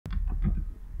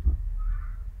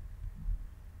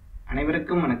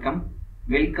அனைவருக்கும் வணக்கம்.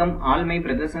 Welcome all my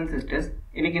brothers and sisters.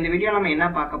 இன்னைக்கு இந்த வீடியோ நம்ம என்ன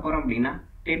பார்க்க போறோம் அப்படின்னா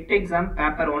TET exam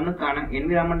paper 1க்கான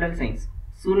environmental science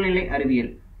சூழ்நிலை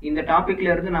அறிவியல் இந்த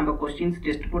டாபிக்ல இருந்து நம்ம क्वेश्चंस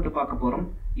டெஸ்ட் போட்டு பார்க்க போறோம்.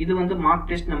 இது வந்து mark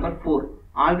test number 4.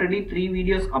 Already 3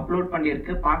 videos upload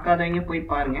பண்ணிருக்கு. பார்க்காதவங்க போய்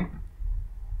பாருங்க.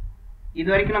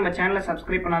 இதுவரைக்கும் நம்ம சேனலை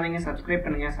சப்ஸ்கிரைப் பண்ணாதீங்க, சப்ஸ்கிரைப்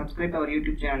பண்ணுங்க. Subscribe our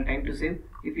YouTube channel TIMETOSAVE.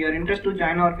 If you are interested to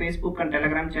join our Facebook and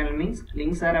Telegram channel means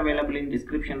links are available in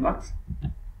description box.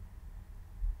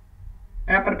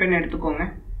 Paper pen எடுத்துக்கோங்க.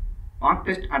 மார்க்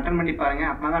டெஸ்ட் அட்டெண்ட் பண்ணி பாருங்க.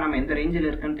 அப்பதான் நம்ம எந்த ரேஞ்சில்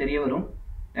இருக்குன்னு தெரிய வரும்.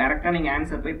 டைரக்டா நீங்க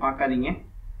ஆன்சர் போய் பார்க்காதீங்க.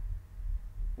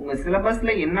 உங்க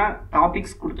சிலபஸ்ல என்ன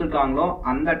டாபிக்ஸ் கொடுத்துருக்காங்களோ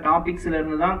அந்த டாபிக்ஸ்ல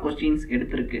இருந்து தான் क्वेश्चंस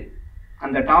எடுத்திருக்கு.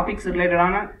 அந்த டாபிக்ஸ்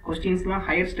ரிலேட்டடான क्वेश्चंसலாம்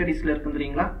ஹையர் ஸ்டடீஸ்ல இருக்கு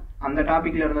தெரியுங்களா? அந்த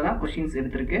டாபிக்ல இருந்து தான் क्वेश्चंस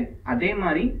எடுத்திருக்கு. அதே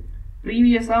மாதிரி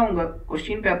ப்ரீவியஸா உங்க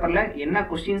क्वेश्चन பேப்பர்ல என்ன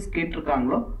क्वेश्चंस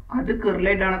கேட்டிருக்காங்களோ அதுக்கு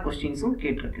ரிலேட்டடான क्वेश्चंसும்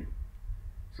கேட்டிருக்கு.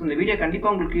 ஸோ இந்த வீடியோ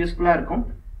கண்டிப்பா உங்களுக்கு யூஸ்ஃபுல்லா இருக்கும்.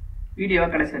 வீடியோவை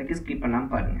கடைசி வரைக்கும் ஸ்கிப் பண்ணாம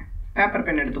பாருங்க. பேப்பர்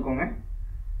பென் எடுத்துக்கோங்க.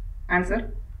 ஆன்சர்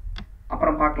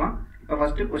அப்புறம் பார்க்கலாம். இப்போ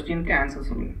ஃபர்ஸ்ட் क्वेश्चनக்கு ஆன்சர்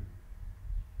சொல்லுங்க.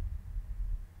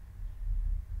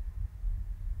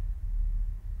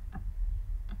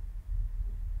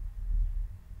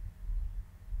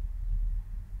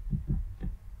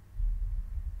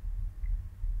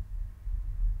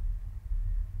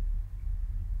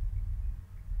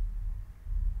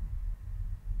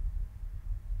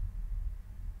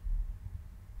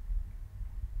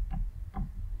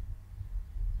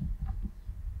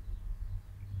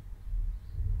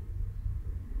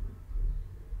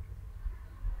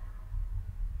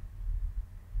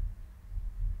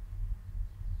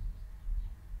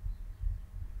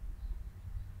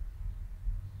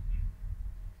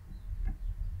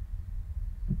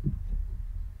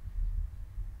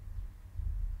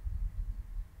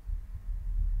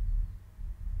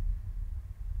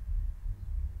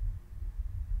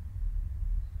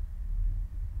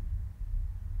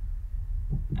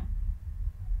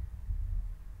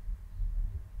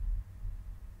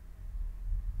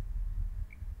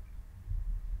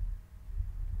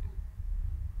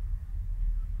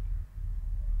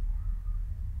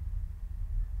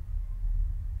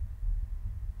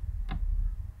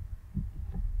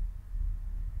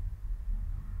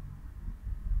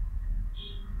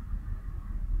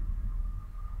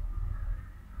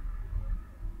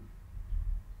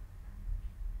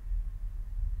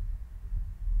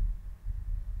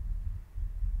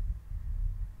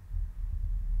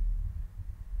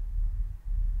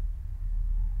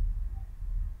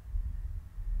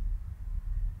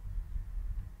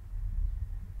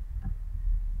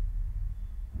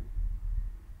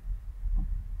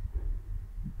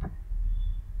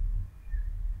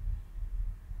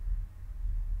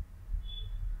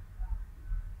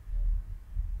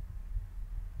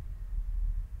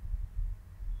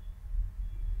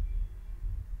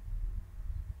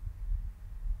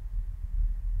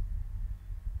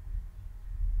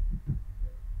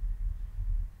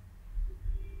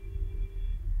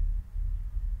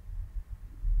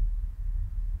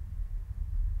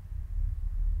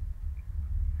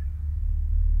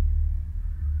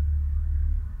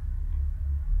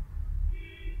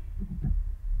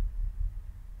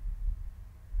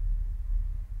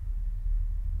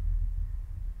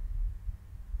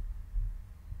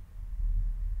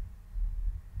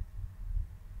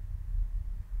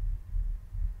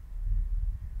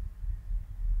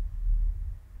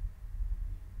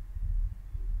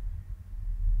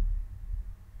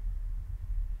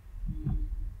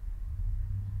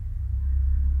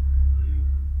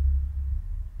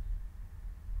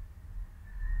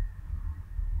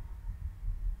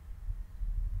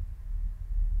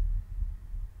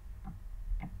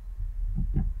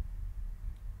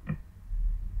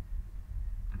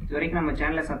 இதுவரைக்கும் நம்ம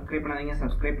சேனலை சப்ஸ்கிரைப் பண்ணாதீங்க,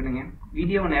 சப்ஸ்கிரைப் பண்ணுங்க.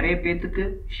 வீடியோவை நிறைய பேத்துக்கு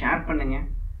ஷேர் பண்ணுங்க.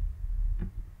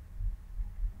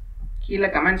 கீழே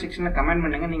கமெண்ட் செக்ஷன்ல கமெண்ட்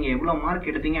பண்ணுங்க. நீங்க எவ்வளவு மார்க்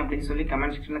எடுத்தீங்க அப்படின்னு சொல்லி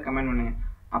கமெண்ட் செக்ஷன்ல கமெண்ட் பண்ணுங்க.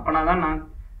 அப்பனா தான் நான்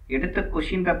எடுத்த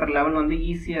क्वेश्चन பேப்பர் லெவல் வந்து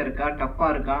ஈஸியா இருக்கா, டஃப்பா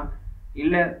இருக்கா,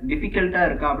 இல்ல டிஃபிகல்ட்டா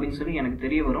இருக்கா அப்படின்னு சொல்லி எனக்கு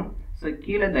தெரிய வரும். ஸோ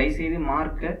கீழே தயவுசெய்து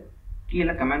மார்க்கை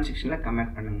கீழே கமெண்ட் செக்ஷன்ல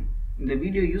கமெண்ட் பண்ணுங்க. இந்த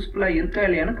வீடியோ யூஸ்ஃபுல்லா இருக்கா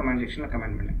இல்லையான்னு கமெண்ட் செக்ஷன்ல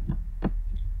கமெண்ட் பண்ணுங்க.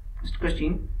 ஃபர்ஸ்ட்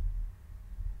क्वेश्चन,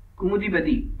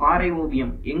 குமுதிபதி பாறை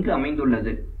ஓவியம் எங்கு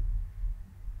அமைந்துள்ளது?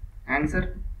 ஆன்சர்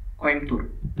கோயம்புத்தூர்.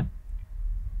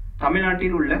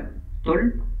 தமிழ்நாட்டில் உள்ள தொல்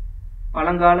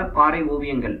பழங்கால பாறை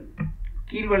ஓவியங்கள்.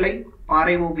 கீழ்வளை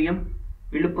பாறை ஓவியம்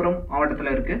விழுப்புரம் மாவட்டத்தில்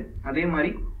இருக்கு. அதே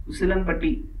மாதிரி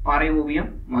உசிலம்பட்டி பாறை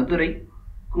ஓவியம் மதுரை,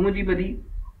 குமுதிபதி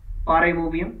பாறை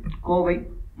ஓவியம் கோவை,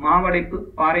 மாவடைப்பு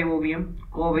பாறை ஓவியம்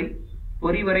கோவை,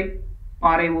 பொறிவரை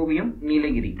பாறை ஓவியம்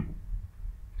நீலகிரி.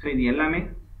 ஸோ இது எல்லாமே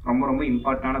ரொம்ப ரொம்ப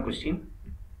இம்பார்ட்டன்டான क्वेश्चन.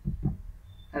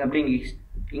 அது அப்படியே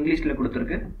இங்கிலீஷில்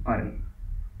கொடுத்துருக்கு பாருங்க.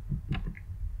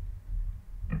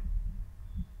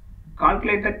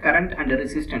 Calculate the current and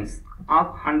resistance of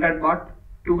 100 watt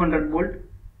 200 volt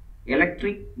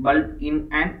electric bulb in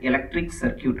an electric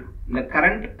circuit. இந்த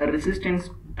current resistance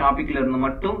டாபிக்ல இருந்து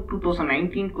மட்டும்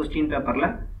 2019 கொஸ்டின் பேப்பர்ல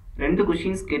 2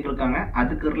 கொஸ்டின்ஸ் கேட்டிருக்காங்க.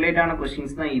 அதுக்கு ரிலேட்டான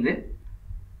கொஸ்டின்ஸ் தான் இது.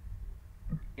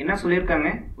 என்ன சொல்லியிருக்காங்க,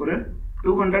 ஒரு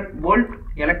 200 வோல்ட்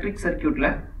எலக்ட்ரிக் சர்க்கியூட்ல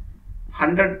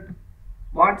 100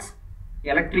 வாட்ஸ்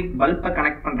எலக்ட்ரிக் பல்பை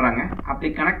கனெக்ட் பண்ணுறாங்க. அப்படி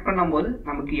கனெக்ட் பண்ணும்போது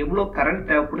நமக்கு எவ்வளோ கரண்ட்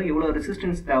தேவைப்படும், எவ்வளோ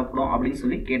ரெசிஸ்டன்ஸ் தேவைப்படும் அப்படின்னு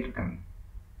சொல்லி கேட்டிருக்காங்க.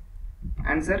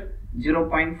 Answer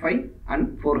 0.5 and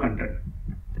 400.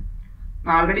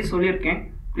 நான் ஆல்ரெடி சொல்லியிருக்கேன்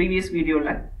ப்ரீவியஸ்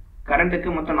வீடியோவில், கரண்ட்டுக்கு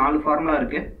மொத்தம் 4 ஃபார்முலா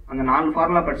இருக்குது. அந்த 4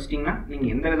 ஃபார்முலா படிச்சிட்டிங்கன்னா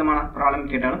நீங்கள் எந்த விதமான ப்ராப்ளம்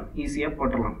கேட்டாலும் ஈஸியாக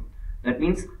போட்டுடலாம். தட்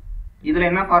மீன்ஸ் இதில்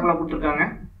என்ன ஃபார்முலா கொடுத்துருக்காங்க,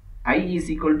 I is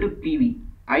equal to PV.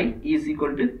 I is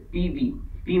equal to PV.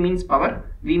 P means power,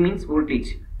 V means voltage.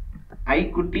 I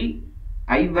குட்டி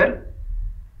ஐவர்,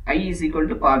 I is equal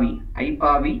to பாவி, I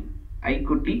பாவி, I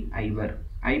குட்டி ஐவர்,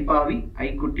 I பாவி, I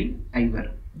குட்டி ஐவர்.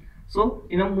 ஸோ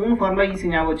இன்னும் 3 ஃபார்முலா ஈஸி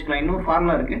ஞாபகம் வச்சுக்கலாம். இன்னொரு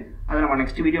ஃபார்முலா இருக்குது, அதை நம்ம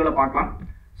நெக்ஸ்ட் வீடியோவில் பார்க்கலாம்.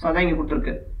 ஸோ அதான் இங்கே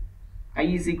கொடுத்துருக்கு, I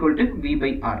is equal to V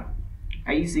by R,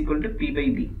 I is equal to P by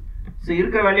V. So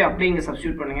இருக்கிற வேல்யூ அப்படியே இங்கே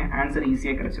சப்ஸ்டியூட் பண்ணுங்கள், ஆன்சர்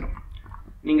ஈஸியாக கிடைச்சிடும்.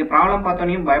 நீங்கள் ப்ராப்ளம்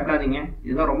பார்த்தோன்னே பயப்படாதீங்க,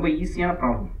 இதுதான் ரொம்ப ஈஸியான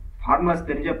ப்ராப்ளம். ஃபார்முலாஸ்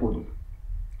தெரிஞ்சால் போதும்.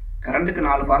 கரண்ட்டுக்கு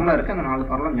 4 ஃபார்முலா இருக்குது, அந்த 4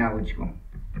 ஃபார்முலா ஞாபகம் வச்சுக்கோங்க.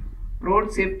 ரோட்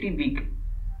சேஃப்டி வீக்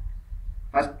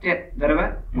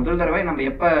முதல் தடவை நம்ம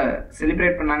எப்போ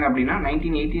செலிப்ரேட் பண்ணாங்க அப்படின்னா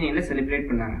 1989 செலிப்ரேட்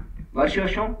பண்ணாங்க.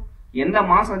 வருஷம் எந்த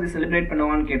மாதம் இது செலிப்ரேட்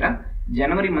பண்ணுவாங்கன்னு கேட்டால்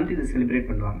ஜனவரி மந்த் இது செலிப்ரேட்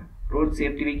பண்ணுவாங்க. ரோட்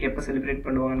சேஃப்டி வீக் எப்போ செலிப்ரேட்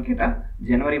பண்ணுவாங்கன்னு கேட்டால்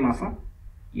ஜனவரி மாதம்.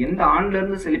 எந்த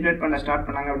ஆண்டுலேருந்து செலிப்ரேட் பண்ண ஸ்டார்ட்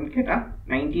பண்ணாங்க அப்படின்னு கேட்டால்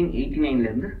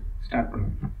 1989 ஸ்டார்ட்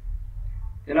பண்ணுவாங்க.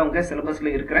 இதெல்லாம் உங்கள்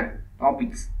சிலபஸில் இருக்கிற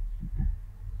டாபிக்ஸ்.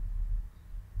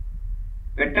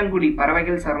 வெட்டங்குடி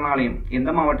பறவைகள் சரணாலயம் எந்த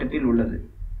மாவட்டத்தில் உள்ளது?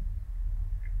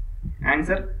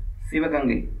 ஆன்சர்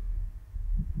சிவகங்கை.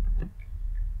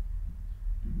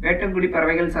 வேட்டங்குடி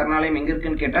பறவைகள் சரணாலயம் எங்க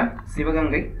இருக்குன்னு கேட்டா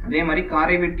சிவகங்கை. அதே மாதிரி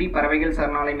காரைவெட்டி பறவைகள்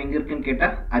சரணாலயம் எங்க இருக்குன்னு கேட்டா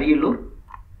அரியலூர்.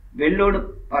 வெள்ளோடு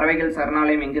பறவைகள்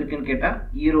சரணாலயம் எங்க இருக்குன்னு கேட்டா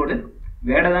ஈரோடு.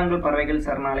 வேடதாங்கல் பறவைகள்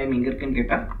சரணாலயம் எங்க இருக்குன்னு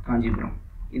கேட்டா காஞ்சிபுரம்.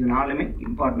 இது 4மே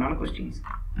இம்பார்ட்டன்டான questions.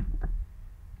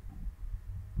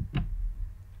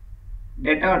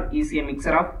 Dettol is a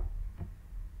mixture of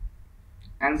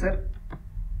answer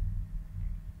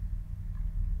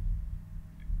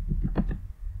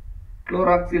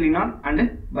chloroxylenol and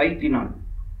biethanol.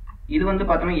 இது வந்து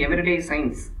பார்த்தோம்னா எவ்ரிடே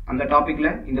சயின்ஸ் அந்த டாபிக்ல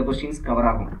இந்த கொஸ்டின்ஸ் கவர்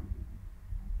ஆகும்.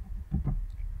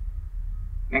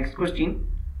 நெக்ஸ்ட் கொஸ்டின்,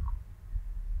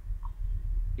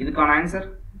 இதுக்கான ஆன்சர்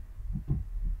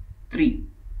 3.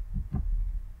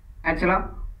 ஆக்சுவலா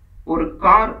ஒரு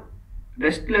கார்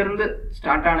ரெஸ்ட்ல இருந்து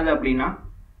ஸ்டார்ட் ஆனது அப்படின்னா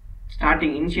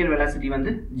ஸ்டார்டிங் இனிஷியல் வெலாசிட்டி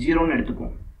வந்து 0ன்னு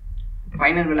எடுத்துக்கும்,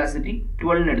 ஃபைனல் வெலாசிட்டி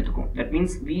 12ன்னு எடுத்துக்கும். That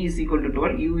means v is equal to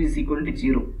 12, u is equal to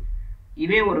 0.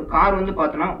 இதே ஒரு கார் வந்து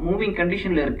பார்த்தோன்னா மூவிங்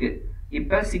கண்டிஷனில் இருக்குது.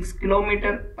 இப்போ 6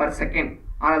 km/s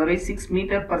அதாவது 6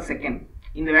 m/s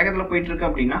இந்த வேகத்தில் போயிட்டு இருக்கு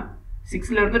அப்படின்னா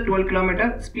 6லேருந்து 12 km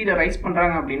ஸ்பீடை ரைஸ்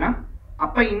பண்ணுறாங்க அப்படின்னா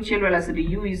அப்போ initial velocity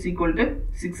u is equal to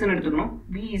 6ன்னு எடுத்துக்கணும்,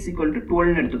 v is equal to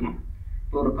 12ன்னு எடுத்துக்கணும்.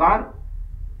 இப்போ ஒரு கார்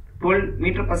 12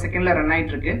 m/s ரன்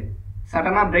ஆகிட்டு இருக்கு,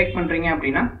 சடனாக பிரேக் பண்ணுறீங்க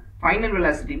அப்படின்னா final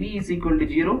velocity v is equal to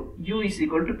 0, u is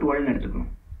equal to 12ன்னு எடுத்துக்கணும்.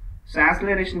 ஸோ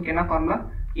ஆக்ஸலரேஷனுக்கு என்ன formula,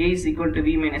 a is equal to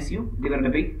v minus u divided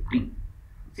by t.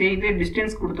 சரி, இதே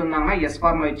டிஸ்டன்ஸ் கொடுத்துருந்தாங்கன்னா s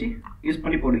ஃபார்முலா வச்சு யூஸ்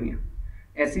பண்ணி போடுவீங்க.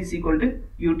 s is equal to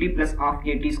ut plus half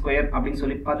at square அப்படின்னு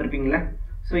சொல்லி பார்த்துருப்பீங்களே.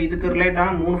 ஸோ இதுக்கு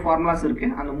ரிலேட்டான 3 ஃபார்முலாஸ்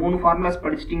இருக்குது. அந்த 3 ஃபார்முலாஸ்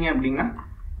படிச்சிட்டிங்க அப்படின்னா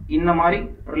இந்த மாதிரி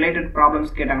ரிலேட்டட்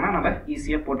ப்ராப்ளம்ஸ் கேட்டாங்கன்னா நம்ம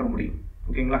ஈஸியாக போட்ட முடியும்.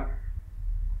 ஓகேங்களா?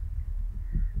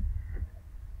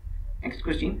 Next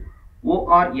question,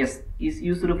 ORS is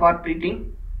used for treating.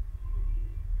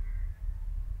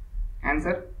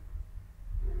 Answer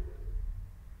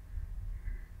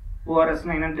ORS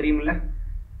னா என்னன்னு தெரியுமில்ல,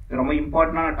 ரொம்ப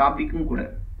இம்பார்ட்டன்டான டாபிக்கும் கூட.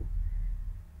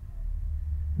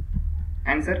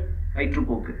 ஆன்சர்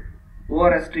வயிற்றுப்போக்கு.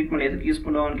 ORS ட்ரீட்மெண்ட் எதுக்கு யூஸ்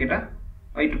பண்ணுவாங்கன்னு கேட்டால்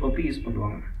வயிற்றுப்போக்கு யூஸ்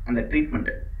பண்ணுவாங்க அந்த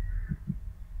ட்ரீட்மெண்ட்டு.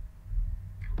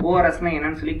 ஓஆர்எஸ்னா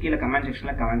என்னன்னு சொல்லி கீழே கமெண்ட்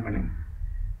செக்ஷனில் கமெண்ட் பண்ணுங்க.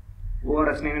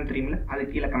 ஓஆர்எஸ்னா என்னன்னு தெரியுமில்ல, அது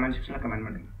கீழே கமெண்ட் செக்ஷனில் கமெண்ட்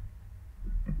பண்ணுங்க.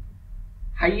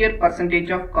 Higher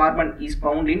percentage of carbon is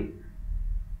found in.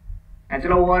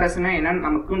 ஆக்சுவலாக ஓஆர்எஸ்னா என்னன்னு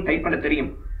நமக்கும் டைப் பண்ண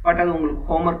தெரியும், பட் அது உங்களுக்கு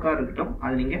ஹோம்ஒர்க்காக இருக்கட்டும்.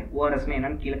 அது நீங்கள் ஓஆர்எஸ்னா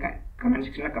என்னன்னு கீழே கமெண்ட்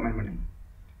செக்ஷனில் கமெண்ட் பண்ணுங்க.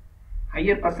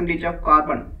 ஹையர் பர்சன்டேஜ் ஆஃப்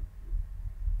கார்பன்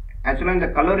ஆக்சுவலாக இந்த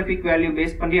கலோரிஃபிக் வேல்யூ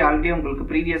பேஸ் பண்ணி ஆல்ரெடி உங்களுக்கு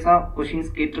ப்ரீவியஸாக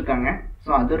கொஷின்ஸ் கேட்டிருக்காங்க. ஸோ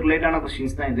அது ரிலேட்டான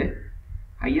கொஷின்ஸ் தான் இது.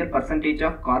 Higher percentage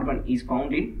of carbon is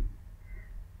found in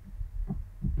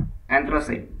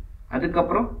anthracite.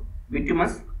 அதுக்கப்புறம்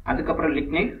bituminous அதுக்கப்புறம்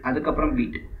லிக்னைட், அதுக்கப்புறம்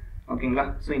பீட். ஓகேங்களா?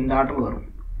 ஸோ இந்த ஆர்டர் வரும்.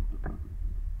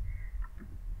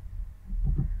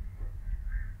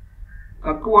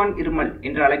 கக்குவான் இருமல்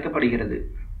என்று அழைக்கப்படுகிறது.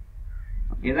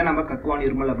 எதை நம்ம கக்குவான்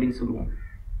இருமல் அப்படின்னு சொல்லுவோம்?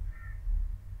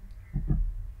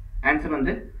 ஆன்சர்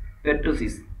வந்து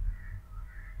பெர்டூசிஸ்.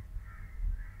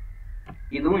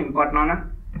 இதுவும் இம்பார்ட்டன்டான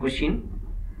கொஸ்டின்.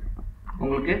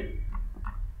 உங்களுக்கு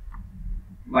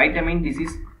வைட்டமின்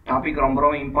டிசீஸ் டாபிக் ரொம்ப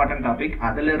ரொம்ப இம்பார்ட்டன்ட் டாபிக்.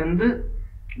 அதிலிருந்து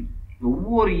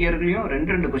ஒவ்வொரு இயர்லையும்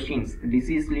 2 கொஸ்டின்ஸ்,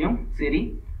 டிசீஸ்லையும் சரி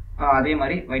அதே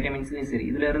மாதிரி வைட்டமின்ஸ்லையும் சரி,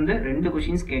 இதுல இருந்து 2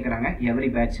 கொஸ்டின்ஸ் கேட்குறாங்க எவ்ரி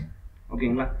பேட்ச்.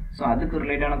 ஓகேங்களா? ஸோ அதுக்கு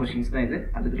ரிலேட்டான கொஸ்டின்ஸ் தான் இது,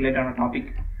 அதுக்கு ரிலேட்டான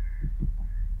டாபிக்.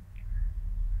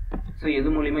 ஸோ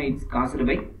எது மூலிமா இட்ஸ் காஸ்டு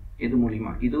பை, எது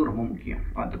மூலிமா, இதுவும் ரொம்ப முக்கியம்,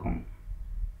 பார்த்துக்கோங்க.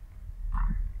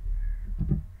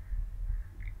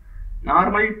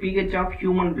 Normal pH of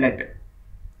human blood.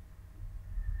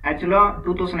 ஆக்சுவலாக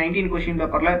 2019 கொஸ்டின்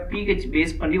பேப்பரில் pH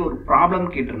பேஸ் பண்ணி ஒரு ப்ராப்ளம்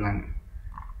கேட்டிருந்தாங்க.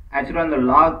 ஆக்சுவலாக அந்த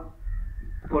லாக்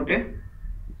போட்டு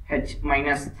H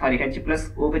plus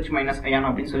OH minus ion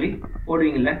அப்படின்னு சொல்லி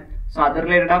போடுவீங்கல்ல. ஸோ அது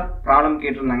ரிலேட்டடாக ப்ராப்ளம்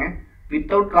கேட்டிருந்தாங்க.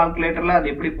 வித்தவுட் கால்குலேட்டரில் அது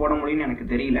எப்படி போட முடியும்னு எனக்கு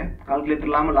தெரியல. கால்குலேட்டர்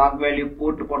இல்லாமல் லாக் வேல்யூ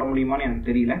போட்டு போட முடியுமான்னு எனக்கு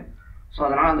தெரியல. ஸோ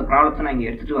அதனால் அந்த ப்ராப்ளத்தை நான் இங்கே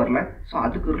எடுத்துகிட்டு வரல. ஸோ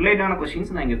அதுக்கு ரிலேட்டான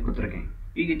கொஸ்டின்ஸ் நான் இங்கே கொடுத்துருக்கேன்.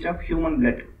 pH of human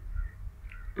blood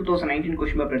 2019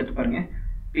 question paper எடுத்து பாருங்க.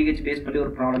 pH பேஸ் பண்ணி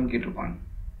ஒரு ப்ராப்ளம் கேட்டிருப்பாங்க.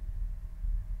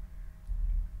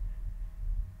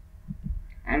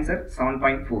 ஆன்சர்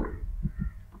 7.4.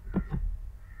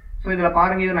 ஸோ இதில்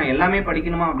பாருங்க, இது நான் எல்லாமே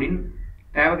படிக்கணுமா அப்படின்னு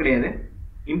தேவை கிடையாது.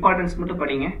 இம்பார்ட்டன்ஸ் மட்டும்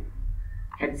படிங்க.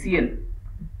 HCl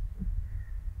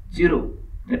 0,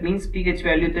 that means pH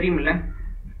value தெரியுமில்ல.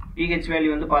 pH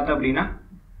வேல்யூ வந்து பார்த்தா அப்படின்னா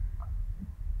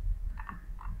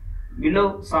below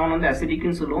 7 வந்து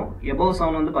அசிடிக்னு சொல்லுவோம், above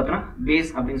 7 வந்து பார்த்தோன்னா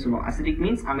பேஸ் அப்படின்னு சொல்லுவோம். அசிடிக்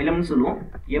மீன்ஸ் அமிலம்னு சொல்லுவோம்.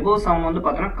 above 7 வந்து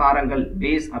பார்த்தோன்னா காரங்கள்,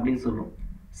 பேஸ் அப்படின்னு சொல்லுவோம்.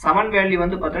 7 வேல்யூ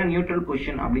வந்து பார்த்தோன்னா நியூட்ரல்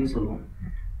பொசிஷன் அப்படின்னு சொல்லுவோம்.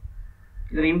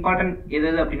 இதில் இம்பார்ட்டன்ட் எது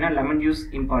அப்படின்னா லெமன் ஜூஸ்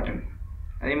இம்பார்ட்டன்ட்.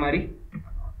 அதே மாதிரி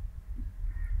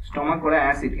ஸ்டொமக்கோட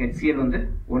ஆசிட் HCl வந்து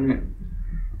 1.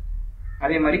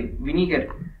 அதே மாதிரி வினிகர்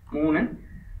 3,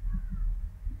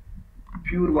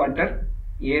 பியூர் வாட்டர்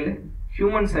 7,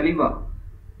 ஹியூமன் சலிவா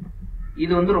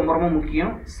இது வந்து ரொம்ப ரொம்ப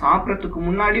முக்கியம். சாப்பிட்றதுக்கு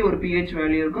முன்னாடி ஒரு pH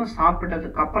வேல்யூ இருக்கும்,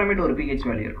 சாப்பிட்டதுக்கு அப்புறமேட்டு ஒரு pH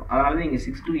வேல்யூ இருக்கும். அதனால தான் இங்கே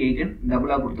 6 to 8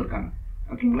 டபுளாக கொடுத்துருக்காங்க.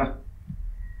 ஓகேங்களா?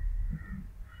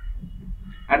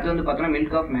 அடுத்து வந்து பார்த்தோன்னா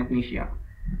மில்க் ஆஃப் மேக்னீஷியா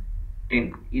 10,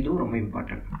 இதுவும் ரொம்ப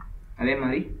இம்பார்ட்டன்ட். அதே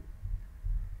மாதிரி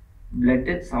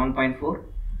பிளட்டு 7.4,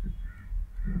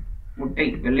 முட்டை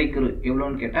வெள்ளைக்கரு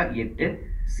எவ்வளோன்னு கேட்டால் 8,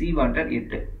 சீ வாட்டர்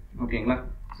 8. ஓகேங்களா?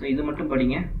 ஸோ இது மட்டும்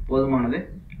படிங்க, போதுமானது.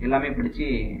 எல்லாமே படித்து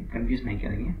கன்ஃபியூஸ்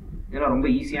பண்ணிக்காதீங்க. இதெல்லாம் ரொம்ப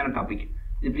ஈஸியான டாபிக்.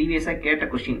 இது ப்ரீவியஸாக கேட்ட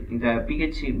கொஸ்டின். இந்த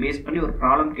pH பேஸ் பண்ணி ஒரு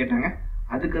ப்ராப்ளம் கேட்டாங்க,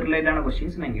 அதுக்கு ரிலேட்டான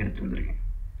கொஸ்டின்ஸ் நான் இங்கே எடுத்து வந்திருக்கேன்.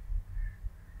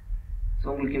 ஸோ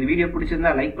உங்களுக்கு இந்த வீடியோ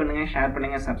பிடிச்சிருந்தா லைக் பண்ணுங்கள், ஷேர்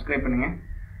பண்ணுங்கள், சப்ஸ்கிரைப் பண்ணுங்கள்.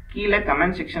 கீழே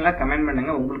கமெண்ட் செக்ஷனில் கமெண்ட்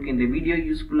பண்ணுங்கள். உங்களுக்கு இந்த வீடியோ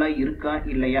யூஸ்ஃபுல்லாக இருக்கா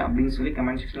இல்லையா அப்படின்னு சொல்லி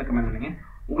கமெண்ட் செக்ஷனில் கமெண்ட் பண்ணுங்கள்.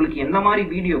 உங்களுக்கு எந்த மாதிரி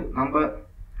வீடியோ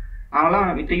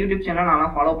நாங்களாம் வித் யூடியூப் சேனல்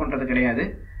நான்லாம் ஃபாலோ பண்ணுறது கிடையாது.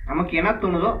 நமக்கு என்ன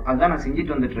தோணுதோ அதுதான் நான்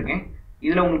செஞ்சுட்டு வந்துட்டுருக்கேன்.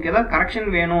 இதில் உங்களுக்கு ஏதாவது கரெக்ஷன்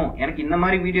வேணும், எனக்கு இந்த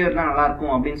மாதிரி வீடியோ இருந்தால்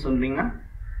நல்லாயிருக்கும் அப்படின்னு சொல்கிறீங்கன்னா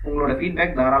உங்களோட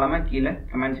ஃபீட்பேக் தாராளமாக கீழே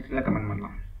கமெண்ட் செக்ஷனில் கமெண்ட்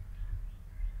பண்ணலாம்.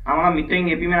 நாங்களாம்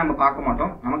மித்தவங்க எப்பயுமே நம்ம பார்க்க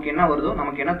மாட்டோம். நமக்கு என்ன வருதோ,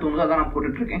 நமக்கு என்ன தோணுதோ அதான் நான்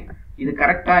போட்டுட்ருக்கேன். இது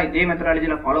கரெக்டாக இதே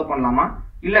மெத்தடாலஜியில் ஃபாலோ பண்ணலாமா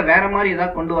இல்லை வேறு மாதிரி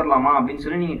ஏதாவது கொண்டு வரலாமா அப்படின்னு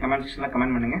சொல்லி நீங்கள் கமெண்ட் செக்ஷனில்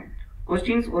கமெண்ட் பண்ணுங்கள்.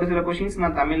 கொஸ்டின்ஸ் ஒரு சில கொஸ்டின்ஸ்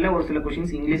நான் தமிழில், ஒரு சில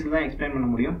கொஸ்டின்ஸ் இங்கிலீஷில் தான் எக்ஸ்பிளைன் பண்ண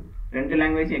முடியும். 2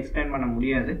 லாங்குவேஜ் எக்ஸ்பிளைன் பண்ண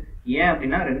முடியாது. ஏன்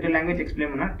அப்படின்னா 2 லாங்குவேஜ்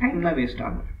எக்ஸ்பிளைன் பண்ணால் டைம் தான் வேஸ்ட்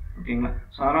ஆகும். ஓகேங்களா?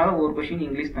 ஸோ அதனால் ஒரு கொஸ்டின்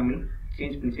இங்கிலீஷ் தமிழ்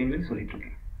சேஞ்ச் பண்ணி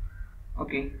சொல்லிட்டுருக்கேன்.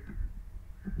 ஓகே,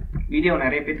 வீடியோ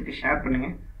நிறைய பேருக்கு ஷேர்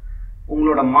பண்ணுங்கள்.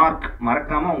 உங்களோட மார்க்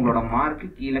மறக்காமல் உங்களோட மார்க்கு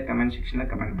கீழே கமெண்ட்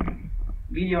செக்ஷனில் கமெண்ட் பண்ணுங்கள்.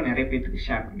 வீடியோ நிறைய பேருக்கு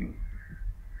ஷேர் பண்ணுங்கள்.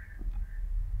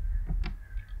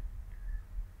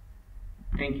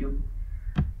 Thank you.